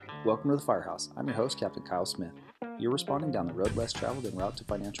Welcome to the Firehouse. I'm your host, Captain Kyle Smith. You're responding down the road less traveled en route to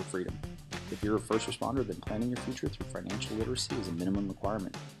financial freedom. If you're a first responder, then planning your future through financial literacy is a minimum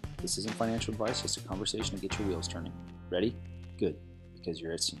requirement. This isn't financial advice, just a conversation to get your wheels turning. Ready? Good, because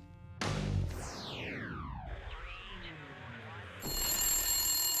you're at sea.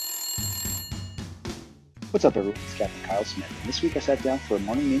 What's up, everyone? It's Captain Kyle Smith. And this week I sat down for a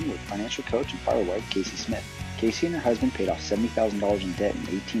morning meeting with financial coach and firewife Casey Smith. Casey and her husband paid off $70,000 in debt in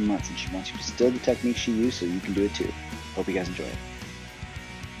 18 months, and she wants you to steal the techniques she used so you can do it too. Hope you guys enjoy it.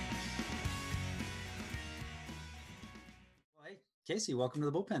 Well, hey, Casey, welcome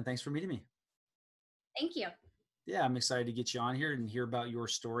to the bullpen. Thanks for meeting me. Thank you. Yeah, I'm excited to get you on here and hear about your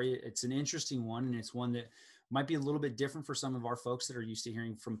story. It's an interesting one, and it's one that might be a little bit different for some of our folks that are used to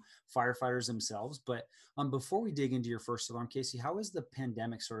hearing from firefighters themselves. But before we dig into your first alarm, Casey, how has the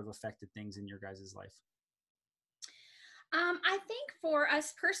pandemic sort of affected things in your guys' life? I think for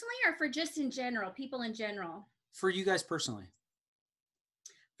us personally, or for just in general, people in general? For you guys personally.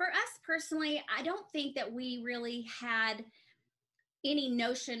 For us personally, I don't think that we really had any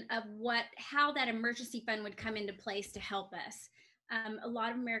notion of how that emergency fund would come into place to help us. A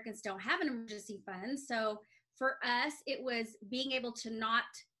lot of Americans don't have an emergency fund. So for us, it was being able to not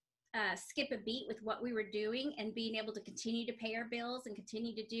skip a beat with what we were doing and being able to continue to pay our bills and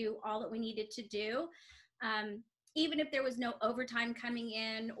continue to do all that we needed to do. Even if there was no overtime coming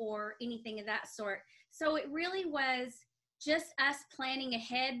in or anything of that sort. So it really was just us planning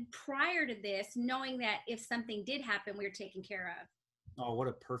ahead prior to this, knowing that if something did happen, we were taken care of. Oh, what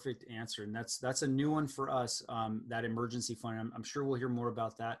a perfect answer. And that's a new one for us, that emergency fund. I'm sure we'll hear more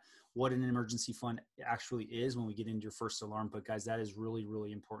about that, what an emergency fund actually is when we get into your first alarm. But guys, that is really,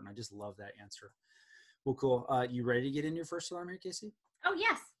 really important. I just love that answer. Well, cool. You ready to get into your first alarm here, Casey? Oh,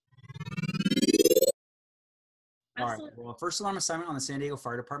 yes. All right. Well, first alarm assignment on the San Diego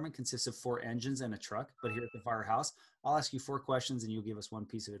Fire Department consists of 4 engines and a truck. But here at the firehouse, I'll ask you 4 questions and you'll give us one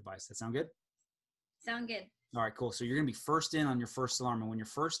piece of advice. That sound good? Sound good. All right, cool. So you're going to be first in on your first alarm. And when you're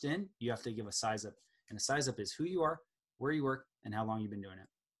first in, you have to give a size up. And a size up is who you are, where you work, and how long you've been doing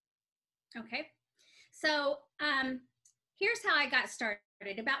it. Okay. So here's how I got started.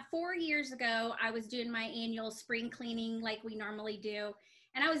 About 4 years ago, I was doing my annual spring cleaning like we normally do.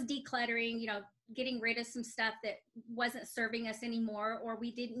 And I was decluttering, getting rid of some stuff that wasn't serving us anymore or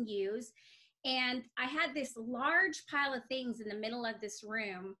we didn't use. And I had this large pile of things in the middle of this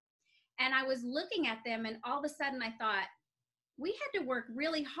room. And I was looking at them, and all of a sudden I thought, we had to work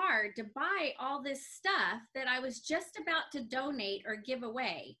really hard to buy all this stuff that I was just about to donate or give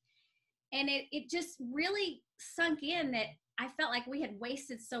away. And it just really sunk in that I felt like we had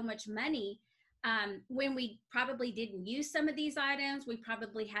wasted so much money when we probably didn't use some of these items. We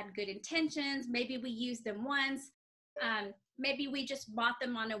probably had good intentions. Maybe we used them once. Maybe we just bought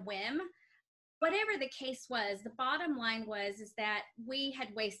them on a whim. Whatever the case was, the bottom line is that we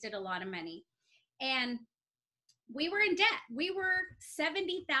had wasted a lot of money. And we were in debt. We were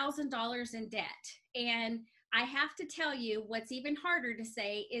 $70,000 in debt. And I have to tell you, what's even harder to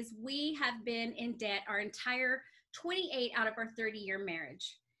say is we have been in debt our entire 28 out of our 30-year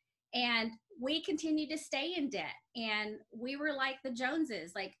marriage. And we continue to stay in debt. And we were like the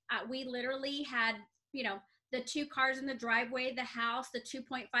Joneses. Like we literally had, the 2 cars in the driveway, the house, the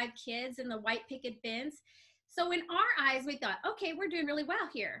 2.5 kids, and the white picket Benz. So in our eyes, we thought, okay, we're doing really well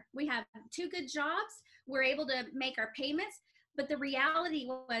here. We have 2 good jobs. We're able to make our payments. But the reality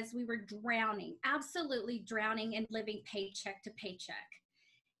was we were drowning, absolutely drowning and living paycheck to paycheck.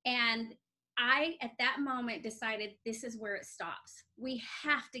 And I, at that moment, decided this is where it stops. We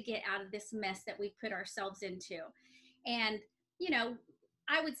have to get out of this mess that we put ourselves into. And,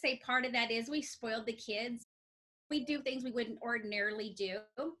 I would say part of that is we spoiled the kids. We do things we wouldn't ordinarily do.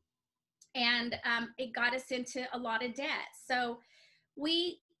 And it got us into a lot of debt. So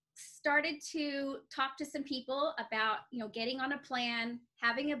we started to talk to some people about, getting on a plan,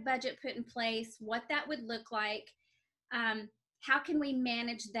 having a budget put in place, what that would look like. How can we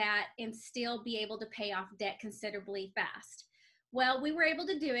manage that and still be able to pay off debt considerably fast? Well, we were able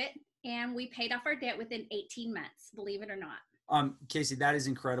to do it, and we paid off our debt within 18 months, believe it or not. Casey, that is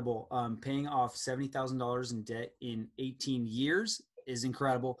incredible. Paying off $70,000 in debt in 18 years is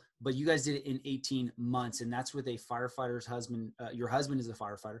incredible, but you guys did it in 18 months, and that's with a firefighter's husband. Your husband is a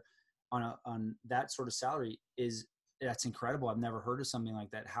firefighter on that sort of salary. That's incredible. I've never heard of something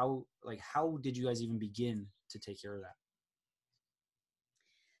like that. How did you guys even begin to take care of that?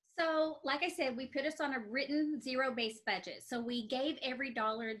 So, like I said, we put us on a written zero-based budget. So we gave every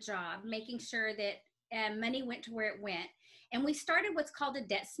dollar a job, making sure that money went to where it went. And we started what's called a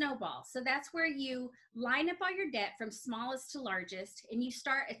debt snowball. So that's where you line up all your debt from smallest to largest, and you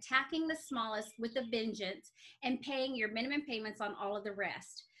start attacking the smallest with a vengeance and paying your minimum payments on all of the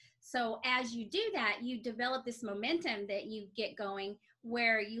rest. So as you do that, you develop this momentum that you get going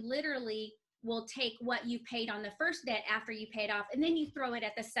where you literally will take what you paid on the first debt after you paid off, and then you throw it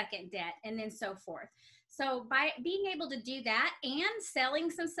at the second debt, and then so forth. So by being able to do that and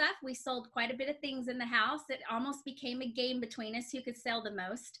selling some stuff, we sold quite a bit of things in the house. It almost became a game between us who could sell the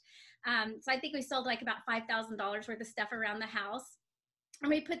most. So I think we sold like about $5,000 worth of stuff around the house. And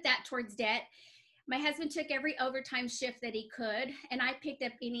we put that towards debt. My husband took every overtime shift that he could, and I picked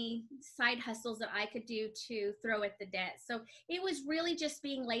up any side hustles that I could do to throw at the debt. So it was really just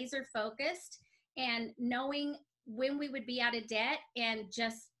being laser focused and knowing when we would be out of debt and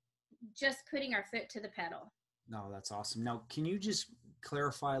just putting our foot to the pedal. No, that's awesome. Now, can you just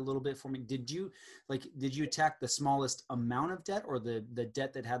clarify a little bit for me? Did you attack the smallest amount of debt or the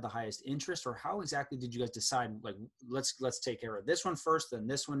debt that had the highest interest, or how exactly did you guys decide, like, let's take care of this one first, then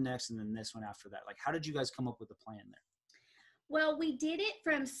this one next, and then this one after that? Like, how did you guys come up with the plan there? Well, we did it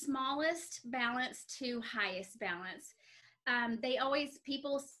from smallest balance to highest balance.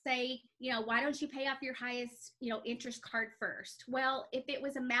 People say, why don't you pay off your highest, interest card first? Well, if it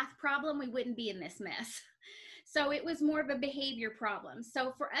was a math problem, we wouldn't be in this mess. So it was more of a behavior problem.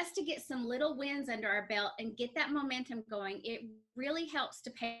 So for us to get some little wins under our belt and get that momentum going, it really helps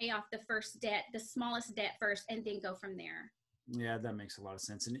to pay off the first debt, the smallest debt first, and then go from there. Yeah, that makes a lot of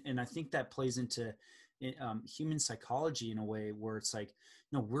sense. And I think that plays into human psychology in a way where it's like,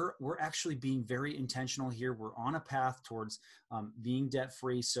 we're actually being very intentional here. We're on a path towards being debt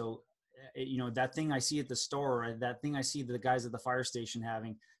free. So, that thing I see at the store, or that thing I see the guys at the fire station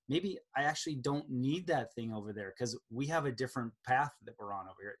having, maybe I actually don't need that thing over there because we have a different path that we're on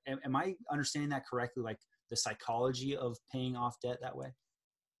over here. Am I understanding that correctly? Like the psychology of paying off debt that way?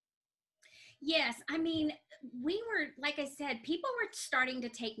 Yes. I mean, like I said, people were starting to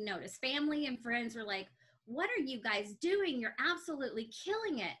take notice. Family and friends were like, what are you guys doing? You're absolutely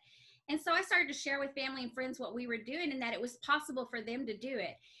killing it. And so I started to share with family and friends what we were doing and that it was possible for them to do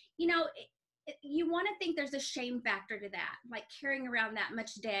it. You want to think there's a shame factor to that, like carrying around that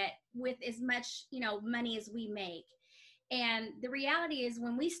much debt with as much, money as we make. And the reality is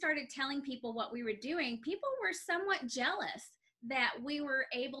when we started telling people what we were doing, people were somewhat jealous that we were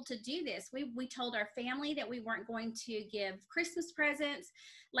able to do this. We told our family that we weren't going to give Christmas presents.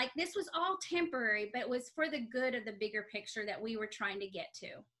 Like this was all temporary, but it was for the good of the bigger picture that we were trying to get to.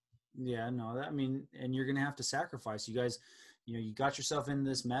 Yeah, no, and you're going to have to sacrifice. You guys, you got yourself into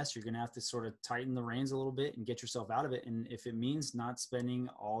this mess. You're going to have to sort of tighten the reins a little bit and get yourself out of it. And if it means not spending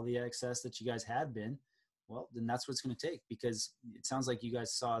all the excess that you guys had been, well, then that's what it's going to take, because it sounds like you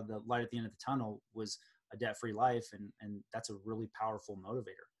guys saw the light at the end of the tunnel was a debt-free life. And that's a really powerful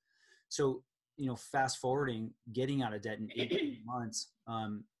motivator. So, fast forwarding, getting out of debt in 18 months,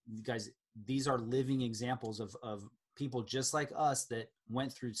 you guys, these are living examples of people just like us that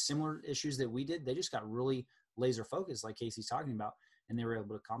went through similar issues that we did. They just got really laser focused, like Casey's talking about, and they were able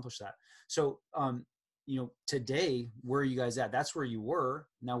to accomplish that. So, today, where are you guys at? That's where you were.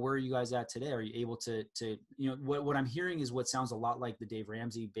 Now, where are you guys at today? Are you able to what I'm hearing is what sounds a lot like the Dave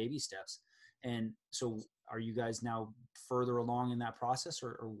Ramsey baby steps. And so are you guys now further along in that process,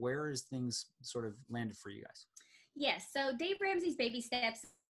 or where is things sort of landed for you guys? Yes. So Dave Ramsey's baby steps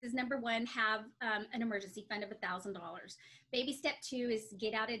is number one, have an emergency fund of $1,000. Baby step 2 is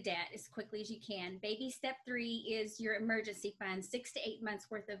get out of debt as quickly as you can. Baby step 3 is your emergency fund, 6 to 8 months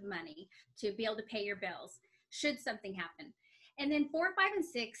worth of money to be able to pay your bills should something happen. And then 4, 5, and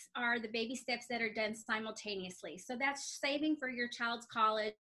 6 are the baby steps that are done simultaneously. So that's saving for your child's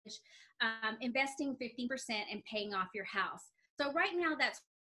college, investing 15%, and paying off your house. So right now, that's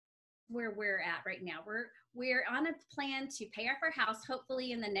where we're at right now. We're on a plan to pay off our house,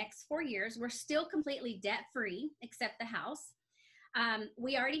 hopefully in the next 4 years. We're still completely debt free, except the house.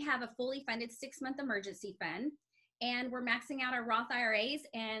 We already have a fully funded 6-month emergency fund, and we're maxing out our Roth IRAs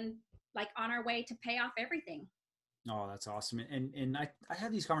and like on our way to pay off everything. Oh, that's awesome. And I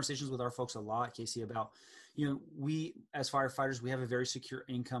have these conversations with our folks a lot, Casey, about, we as firefighters, we have a very secure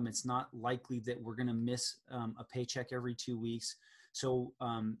income. It's not likely that we're going to miss a paycheck every 2 weeks. So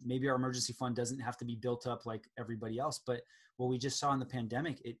maybe our emergency fund doesn't have to be built up like everybody else. But what we just saw in the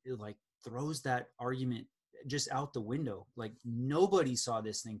pandemic, it like throws that argument just out the window. Like nobody saw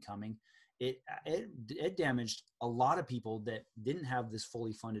this thing coming. It damaged a lot of people that didn't have this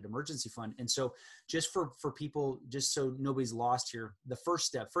fully funded emergency fund. And so just for people, just so nobody's lost here, the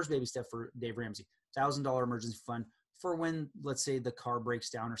first baby step for Dave Ramsey, $1,000 emergency fund, for when, let's say, the car breaks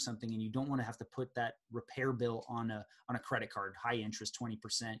down or something, and you don't want to have to put that repair bill on a credit card, high interest,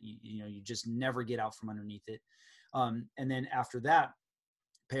 20%. You just never get out from underneath it. And then after that,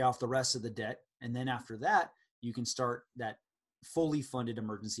 pay off the rest of the debt. And then after that, you can start that fully funded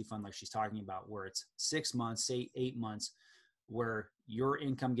emergency fund, like she's talking about, where it's 6 months, say 8 months, where your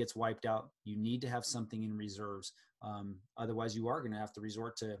income gets wiped out. You need to have something in reserves. Otherwise, you are going to have to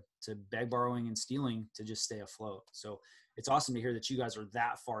resort to beg, borrowing, and stealing to just stay afloat. So it's awesome to hear that you guys are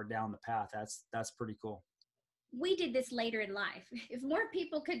that far down the path. That's pretty cool. We did this later in life. If more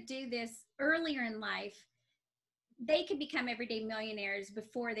people could do this earlier in life, they could become everyday millionaires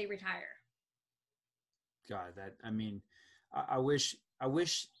before they retire. God, I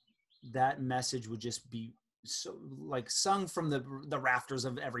wish that message would just be so like sung from the rafters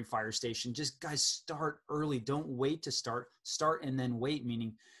of every fire station. Just guys, start early. Don't wait to start and then wait,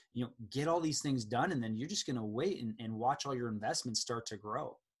 meaning, get all these things done, and then you're just going to wait and watch all your investments start to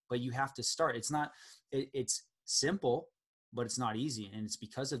grow. But you have to start. It's simple, but it's not easy. And it's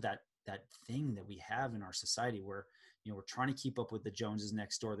because of that thing that we have in our society where, we're trying to keep up with the Joneses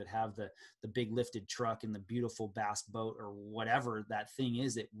next door that have the big lifted truck and the beautiful bass boat or whatever that thing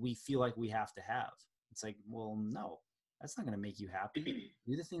is that we feel like we have to have. It's like, well, no, that's not going to make you happy.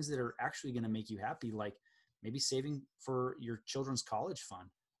 Do the things that are actually going to make you happy, like maybe saving for your children's college fund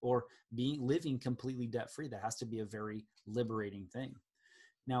or living completely debt free. That has to be a very liberating thing.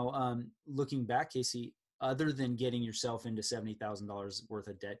 Now, looking back, Casey, other than getting yourself into $70,000 worth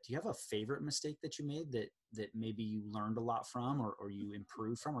of debt, do you have a favorite mistake that you made that maybe you learned a lot from, or you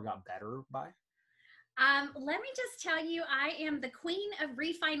improved from, or got better by? Let me just tell you, I am the queen of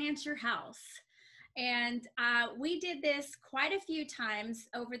refinance your house. And we did this quite a few times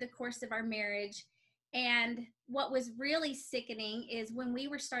over the course of our marriage. And what was really sickening is when we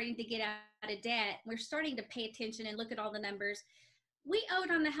were starting to get out of debt, we're starting to pay attention and look at all the numbers. We owed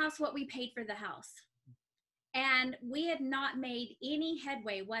on the house what we paid for the house. And we had not made any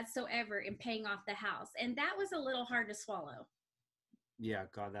headway whatsoever in paying off the house. And that was a little hard to swallow. Yeah,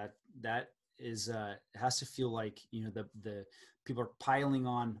 God, that is, it has to feel like, the people are piling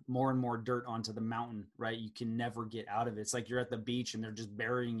on more and more dirt onto the mountain, right? You can never get out of it. It's like you're at the beach and they're just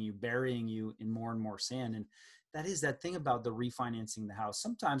burying you in more and more sand. And that is that thing about the refinancing the house.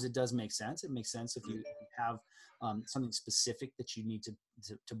 Sometimes it does make sense. It makes sense if you have something specific that you need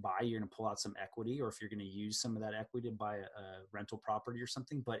to buy. You're going to pull out some equity, or if you're going to use some of that equity to buy a rental property or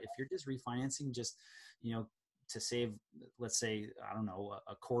something. But if you're just refinancing, just, to save, let's say, I don't know,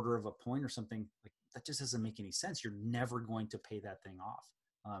 a quarter of a point or something, like that just doesn't make any sense. You're never going to pay that thing off.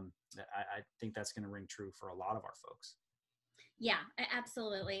 I think that's going to ring true for a lot of our folks. Yeah,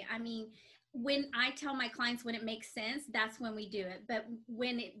 absolutely. I mean, when I tell my clients when it makes sense, that's when we do it. But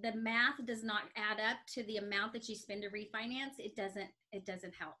when the math does not add up to the amount that you spend to refinance, it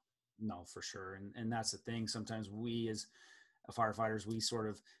doesn't help. No, for sure. And that's the thing. Sometimes we as firefighters, we sort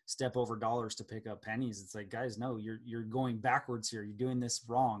of step over dollars to pick up pennies. It's like, guys, no, you're going backwards here. You're doing this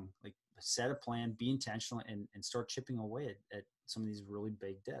wrong. Like, set a plan, be intentional, and start chipping away at some of these really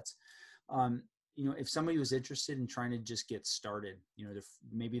big debts. If somebody was interested in trying to just get started,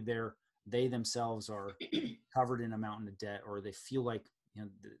 maybe they themselves are covered in a mountain of debt, or they feel like,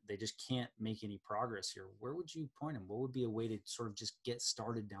 they just can't make any progress here, where would you point them? What would be a way to sort of just get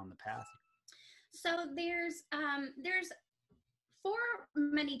started down the path? So there's 4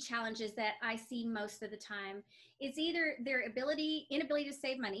 many challenges that I see most of the time. It's either their inability to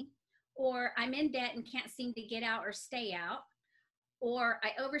save money, or I'm in debt and can't seem to get out or stay out, or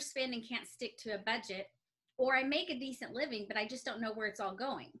I overspend and can't stick to a budget, or I make a decent living, but I just don't know where it's all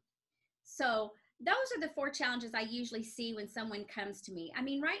going. So those are the 4 challenges I usually see when someone comes to me. I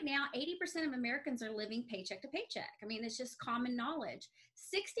mean, right now, 80% of Americans are living paycheck to paycheck. I mean, it's just common knowledge.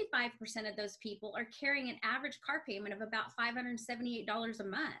 65% of those people are carrying an average car payment of about $578 a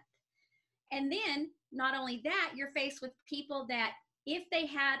month. And then not only that, you're faced with people that if they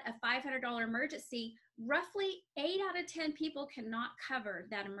had a $500 emergency, roughly 8 out of 10 people cannot cover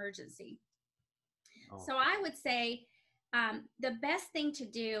that emergency. Oh. So I would say, the best thing to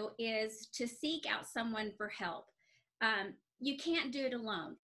do is to seek out someone for help. You can't do it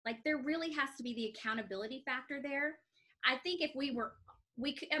alone. Like, there really has to be the accountability factor there. I think if we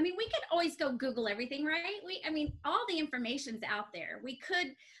could always go Google everything, right? All the information's out there. We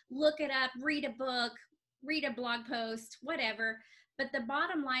could look it up, read a book, read a blog post, whatever. But the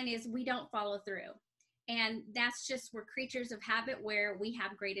bottom line is we don't follow through. And that's just, we're creatures of habit where we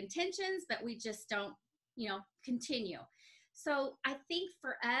have great intentions, but we just don't, continue. So I think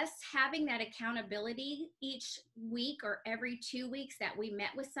for us, having that accountability each week or every 2 weeks that we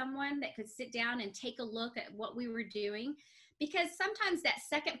met with someone that could sit down and take a look at what we were doing, because sometimes that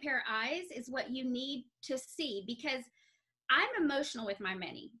second pair of eyes is what you need to see. Because I'm emotional with my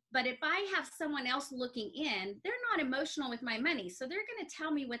money, but if I have someone else looking in, they're not emotional with my money. So they're going to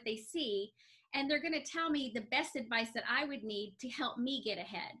tell me what they see, and they're going to tell me the best advice that I would need to help me get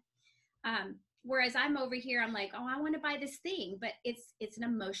ahead. Whereas I'm over here, I'm like, oh, I want to buy this thing, but it's an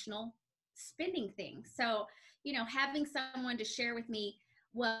emotional spending thing. So, having someone to share with me,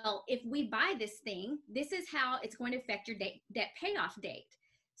 well, if we buy this thing, this is how it's going to affect your debt payoff date.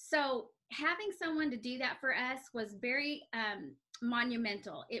 So having someone to do that for us was very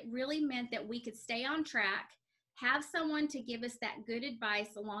monumental. It really meant that we could stay on track, have someone to give us that good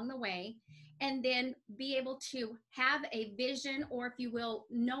advice along the way, and then be able to have a vision, or if you will,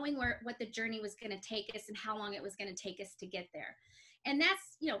 knowing what the journey was going to take us and how long it was going to take us to get there. And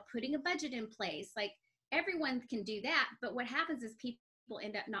that's, putting a budget in place. Like, everyone can do that, but what happens is people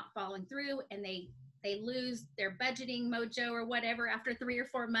end up not following through, and they lose their budgeting mojo or whatever after 3 or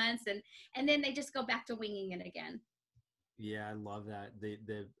 4 months, and then they just go back to winging it again. Yeah, I love that.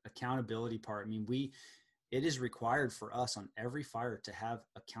 The accountability part. I mean, it is required for us on every fire to have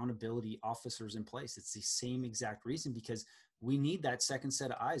accountability officers in place. It's the same exact reason, because we need that second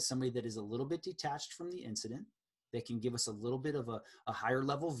set of eyes, somebody that is a little bit detached from the incident, that can give us a little bit of a higher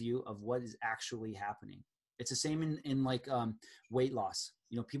level view of what is actually happening. It's the same in like weight loss.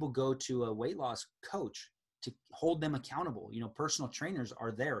 People go to a weight loss coach to hold them accountable. Personal trainers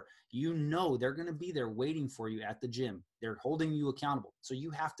are there. They're going to be there waiting for you at the gym. They're holding you accountable. So you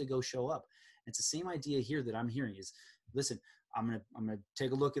have to go show up. It's the same idea here that I'm hearing is, listen, I'm going to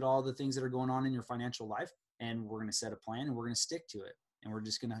take a look at all the things that are going on in your financial life, and we're going to set a plan, and we're going to stick to it. And we're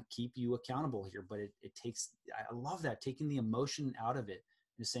just going to keep you accountable here. But it takes, I love that, taking the emotion out of it,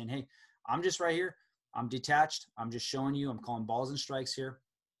 just saying, hey, I'm just right here. I'm detached. I'm just showing you, I'm calling balls and strikes here.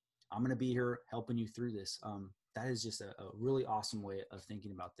 I'm going to be here helping you through this. That is just a really awesome way of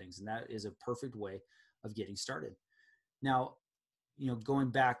thinking about things. And that is a perfect way of getting started. Now,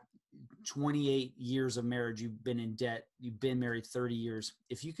 going back 28 years of marriage, you've been in debt, you've been married 30 years.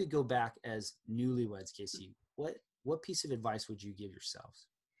 If you could go back as newlyweds, Casey, what piece of advice would you give yourselves?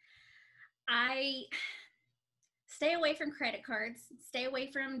 I stay away from credit cards, stay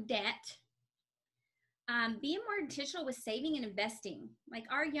away from debt. Be more intentional with saving and investing. Like,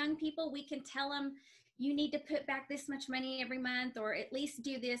 our young people, we can tell them, you need to put back this much money every month, or at least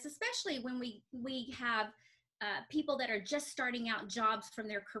do this, especially when we have people that are just starting out jobs from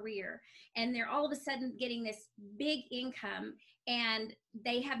their career, and they're all of a sudden getting this big income, and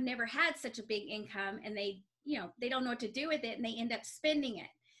they have never had such a big income, and they don't know what to do with it, and they end up spending it.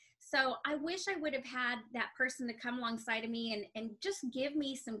 So I wish I would have had that person to come alongside of me and just give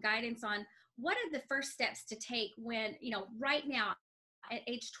me some guidance on what are the first steps to take when, right now at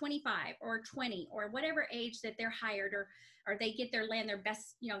age 25 or 20 or whatever age that they're hired, or they get their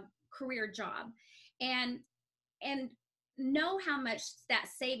best, career job, and know how much that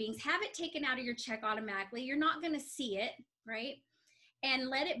savings, have it taken out of your check automatically. You're not going to see it, right? And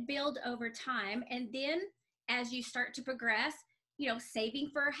let it build over time. And then as you start to progress, saving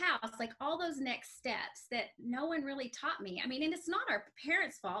for a house, like all those next steps that no one really taught me. I mean, and it's not our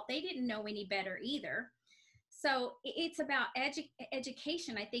parents' fault. They didn't know any better either. So it's about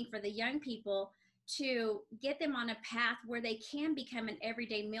education, I think, for the young people, to get them on a path where they can become an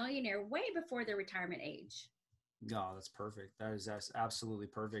everyday millionaire way before their retirement age. Oh, that's perfect. That's absolutely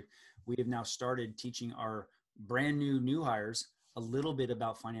perfect. We have now started teaching our brand new hires a little bit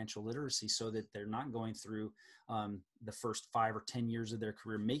about financial literacy, so that they're not going through the first 5 or 10 years of their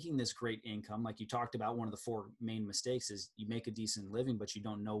career making this great income. Like you talked about, one of the 4 main mistakes is you make a decent living, but you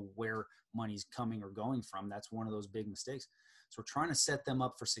don't know where money's coming or going from. That's one of those big mistakes. So we're trying to set them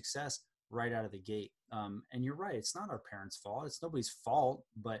up for success right out of the gate. And you're right. It's not our parents' fault. It's nobody's fault,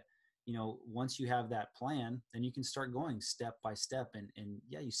 but once you have that plan, then you can start going step by step. And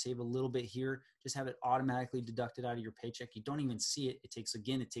yeah, you save a little bit here, just have it automatically deducted out of your paycheck. You don't even see it. It takes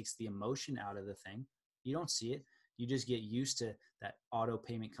the emotion out of the thing. You don't see it. You just get used to that auto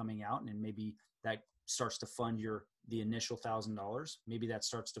payment coming out, and maybe that starts to fund the initial $1,000. Maybe that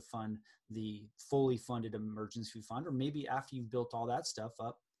starts to fund the fully funded emergency fund, or maybe after you've built all that stuff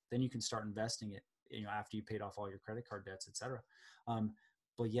up, then you can start investing it, after you paid off all your credit card debts, et cetera.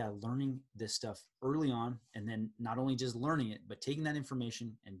 But yeah, learning this stuff early on, and then not only just learning it, but taking that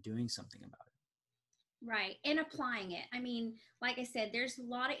information and doing something about it. Right. And applying it. I mean, like I said, there's a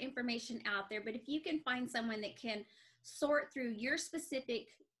lot of information out there, but if you can find someone that can sort through your specific,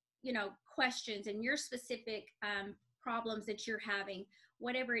 questions and your specific problems that you're having,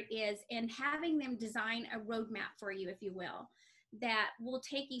 whatever it is, and having them design a roadmap for you, if you will, that will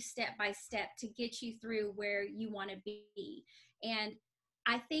take you step by step to get you through where you want to be. And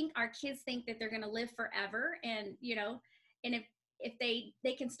I think our kids think that they're going to live forever, and and if they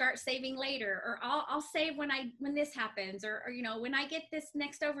can start saving later, or I'll save when this happens, or when I get this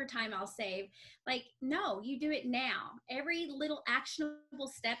next overtime I'll save. Like, no, you do it now. Every little actionable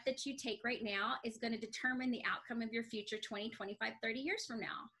step that you take right now is going to determine the outcome of your future 20, 25, 30 years from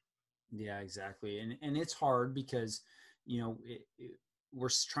now. Yeah, exactly. And it's hard because, we're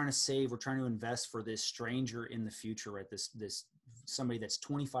trying to save, we're trying to invest for this stranger in the future, right? This somebody that's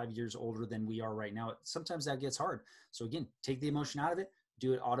 25 years older than we are right now. Sometimes that gets hard. So again, take the emotion out of it,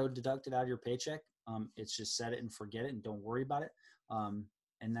 do it auto deducted out of your paycheck. It's just set it and forget it and don't worry about it.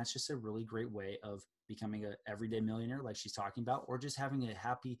 And that's just a really great way of becoming an everyday millionaire, like she's talking about, or just having a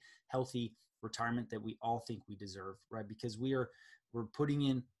happy, healthy retirement that we all think we deserve, right? Because we're putting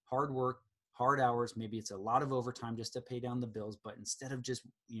in hard work, hard hours. Maybe it's a lot of overtime just to pay down the bills, but instead of just,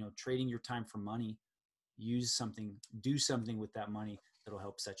 trading your time for money, do something with that money that'll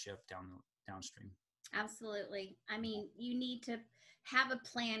help set you up downstream. Absolutely. I mean, you need to have a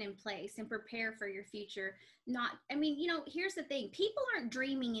plan in place and prepare for your future. Here's the thing. People aren't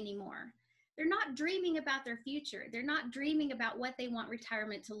dreaming anymore. They're not dreaming about their future. They're not dreaming about what they want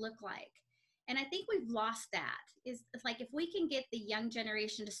retirement to look like. And I think we've lost that. It's like, if we can get the young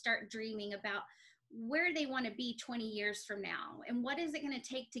generation to start dreaming about where they want to be 20 years from now, and what is it going to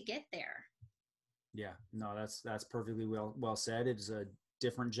take to get there? Yeah, no, that's perfectly well said. It is a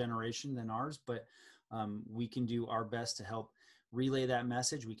different generation than ours, but we can do our best to help relay that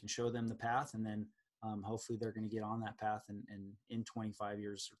message. We can show them the path, and then hopefully they're going to get on that path, and in 25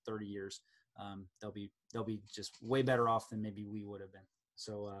 years or 30 years, they'll be just way better off than maybe we would have been.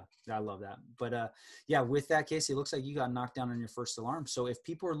 So I love that. But yeah, with that, Casey, it looks like you got knocked down on your first alarm. So if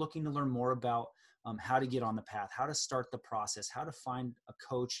people are looking to learn more about how to get on the path, how to start the process, how to find a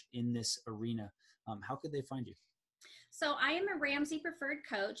coach in this arena, how could they find you? So I am a Ramsey Preferred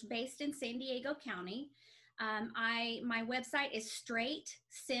Coach based in San Diego County. My website is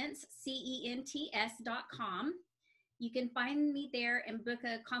straightsense.com. You can find me there and book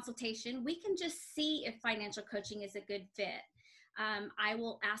a consultation. We can just see if financial coaching is a good fit. I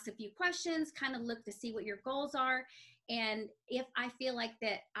will ask a few questions, kind of look to see what your goals are. And if I feel like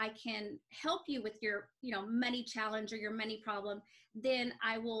that I can help you with your, money challenge or your money problem, then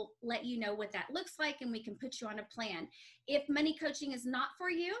I will let you know what that looks like, and we can put you on a plan. If money coaching is not for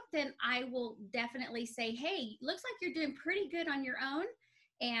you, then I will definitely say, hey, looks like you're doing pretty good on your own,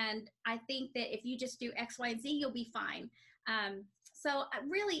 and I think that if you just do X, Y, and Z, you'll be fine. So it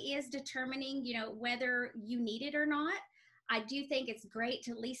really is determining, whether you need it or not. I do think it's great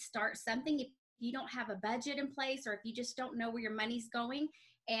to at least start something. If you don't have a budget in place, or if you just don't know where your money's going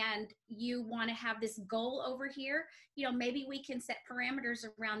and you want to have this goal over here, maybe we can set parameters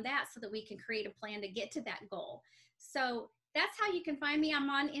around that so that we can create a plan to get to that goal. So that's how you can find me. I'm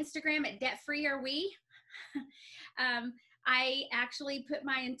on Instagram at Debt Free Are We. I actually put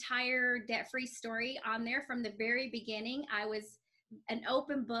my entire debt-free story on there from the very beginning. I was an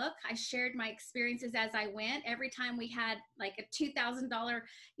open book. I shared my experiences as I went. Every time we had like a $2,000,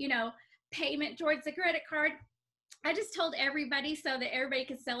 payment towards the credit card, I just told everybody so that everybody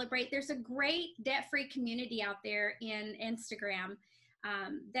could celebrate. There's a great debt-free community out there in Instagram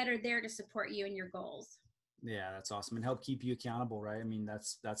that are there to support you and your goals. Yeah, that's awesome, and help keep you accountable, right? I mean,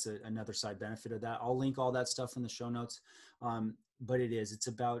 that's another side benefit of that. I'll link all that stuff in the show notes. But it's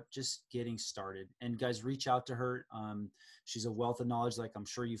about just getting started. And guys, reach out to her. She's a wealth of knowledge, like I'm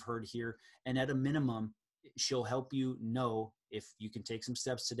sure you've heard here. And at a minimum, she'll help you know if you can take some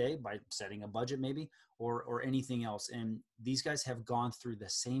steps today by setting a budget maybe, or anything else. And these guys have gone through the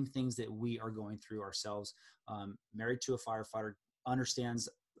same things that we are going through ourselves. Married to a firefighter, understands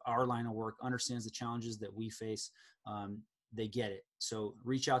our line of work, understands the challenges that we face. They get it. So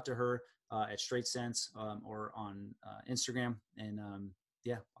reach out to her at Straight Sense or on Instagram. And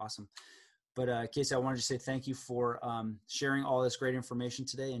yeah, awesome. But Casey, I wanted to say thank you for sharing all this great information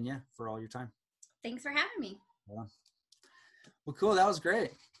today, and for all your time. Thanks for having me. Yeah. Well, cool. That was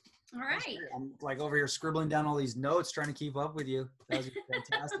great. All right. I'm like over here scribbling down all these notes, trying to keep up with you. That was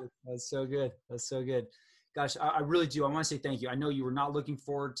fantastic. That's so good. That's so good. Gosh, I really do. I want to say thank you. I know you were not looking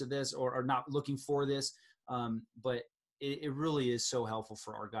forward to this or not looking for this, but it really is so helpful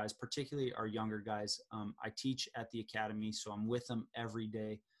for our guys, particularly our younger guys. I teach at the academy, so I'm with them every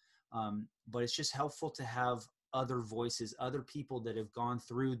day. But it's just helpful to have other voices, other people that have gone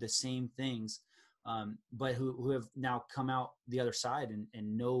through the same things, but who have now come out the other side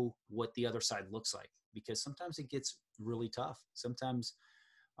and know what the other side looks like. Because sometimes it gets really tough. Sometimes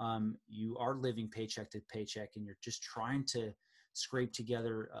you are living paycheck to paycheck and you're just trying to scrape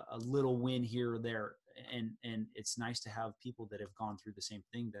together a little win here or there. And it's nice to have people that have gone through the same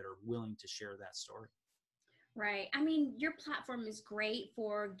thing that are willing to share that story. Right. I mean, your platform is great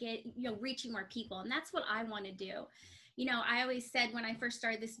for reaching more people. And that's what I want to do. I always said when I first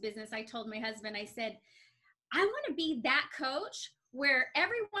started this business, I told my husband, I said, I want to be that coach where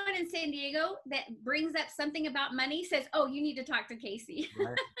everyone in San Diego that brings up something about money says, oh, you need to talk to Casey.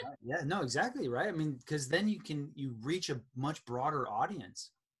 Right. Yeah, no, exactly. Right. I mean, because then you reach a much broader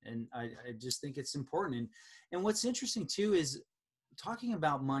audience. And I just think it's important. And what's interesting too is talking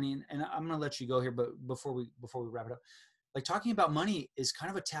about money, and I'm going to let you go here, but before we wrap it up, like talking about money is kind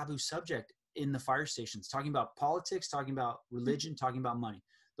of a taboo subject in the fire stations. Talking about politics, talking about religion, talking about money.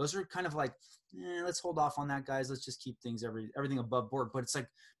 Those are kind of like, let's hold off on that, guys. Let's just keep everything above board. But it's like,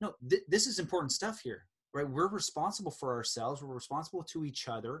 no, this is important stuff here, right? We're responsible for ourselves. We're responsible to each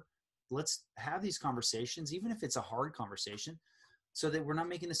other. Let's have these conversations, even if it's a hard conversation, so that we're not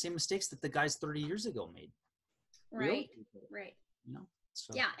making the same mistakes that the guys 30 years ago made. Right. Right.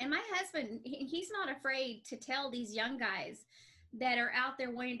 So. Yeah. And my husband, he's not afraid to tell these young guys that are out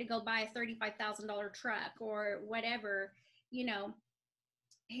there wanting to go buy a $35,000 truck or whatever, he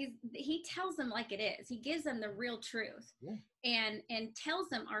tells them like it is. He gives them the real truth. Yeah. and tells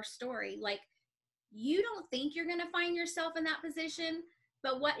them our story. Like, you don't think you're going to find yourself in that position,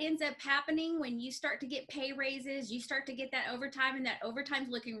 but what ends up happening when you start to get pay raises, you start to get that overtime, and that overtime's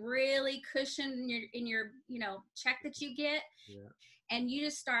looking really cushioned in your check that you get. Yeah. And you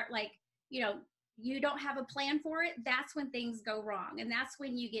just start like, you don't have a plan for it. That's when things go wrong. And that's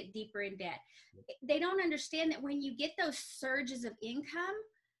when you get deeper in debt. They don't understand that when you get those surges of income,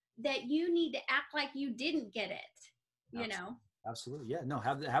 that you need to act like you didn't get it, Absolutely. Yeah. No,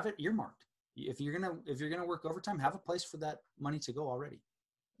 have it earmarked. If you're going to work overtime, have a place for that money to go already.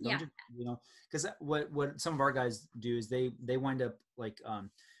 Because what some of our guys do is they wind up like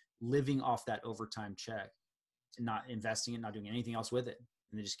living off that overtime check and not investing it, not doing anything else with it.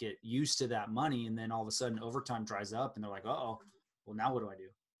 And they just get used to that money. And then all of a sudden overtime dries up and they're like, well, now what do I do?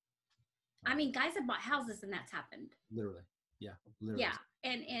 I mean, guys have bought houses and that's happened. Literally. Yeah. Literally. Yeah.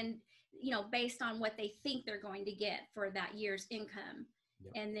 And based on what they think they're going to get for that year's income.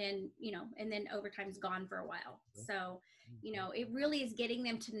 Yep. And then overtime's gone for a while. Yep. So, it really is getting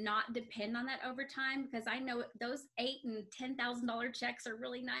them to not depend on that overtime, because I know those $8,000 and $10,000 checks are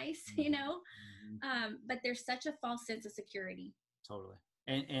really nice, Mm-hmm. But there's such a false sense of security. Totally.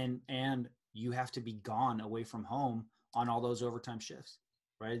 And you have to be gone away from home on all those overtime shifts,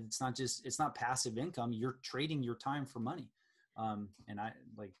 right? It's not passive income. You're trading your time for money. And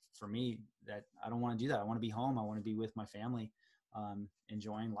for me, that I don't want to do that. I want to be home. I want to be with my family,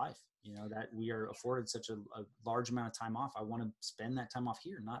 enjoying life, that we are afforded such a large amount of time off. I want to spend that time off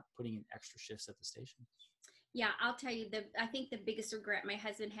here, not putting in extra shifts at the station. Yeah. I'll tell you, I think the biggest regret my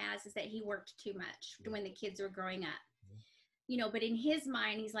husband has is that he worked too much when the kids were growing up, but in his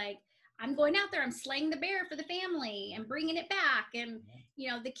mind, he's like, I'm going out there, I'm slaying the bear for the family and bringing it back. And,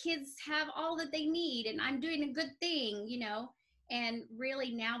 the kids have all that they need and I'm doing a good thing, and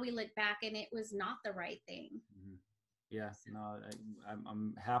really now we look back and it was not the right thing. Mm-hmm. Yeah, no,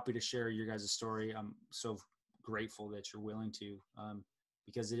 I'm happy to share your guys' story. I'm so grateful that you're willing to,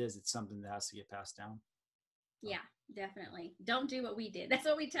 because it's something that has to get passed down. Yeah, definitely. Don't do what we did. That's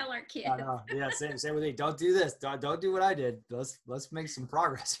what we tell our kids. I know. Yeah, same with me. Don't do this. Don't do what I did. Let's make some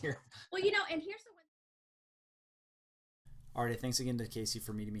progress here. Well, and here's the one. All right. Thanks again to Casey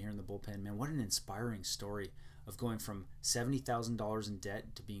for meeting me here in the bullpen, man. What an inspiring story of going from $70,000 in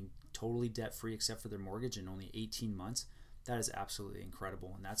debt to being totally debt free except for their mortgage in only 18 months. That is absolutely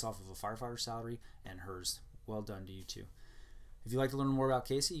incredible. And that's off of a firefighter salary and hers. Well done to you too. If you'd like to learn more about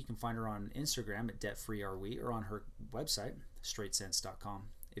Casey, you can find her on Instagram at DebtFreeAreWe or on her website, straightsense.com.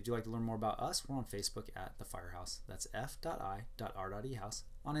 If you'd like to learn more about us, we're on Facebook at The Firehouse. That's f.i.r.ehouse.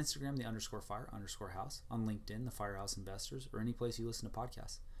 On Instagram, the _fire_house. On LinkedIn, The Firehouse Investors, or any place you listen to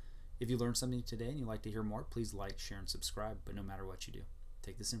podcasts. If you learned something today and you'd like to hear more, please like, share, and subscribe. But no matter what you do,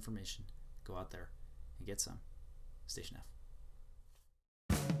 take this information, go out there, and get some. Station F.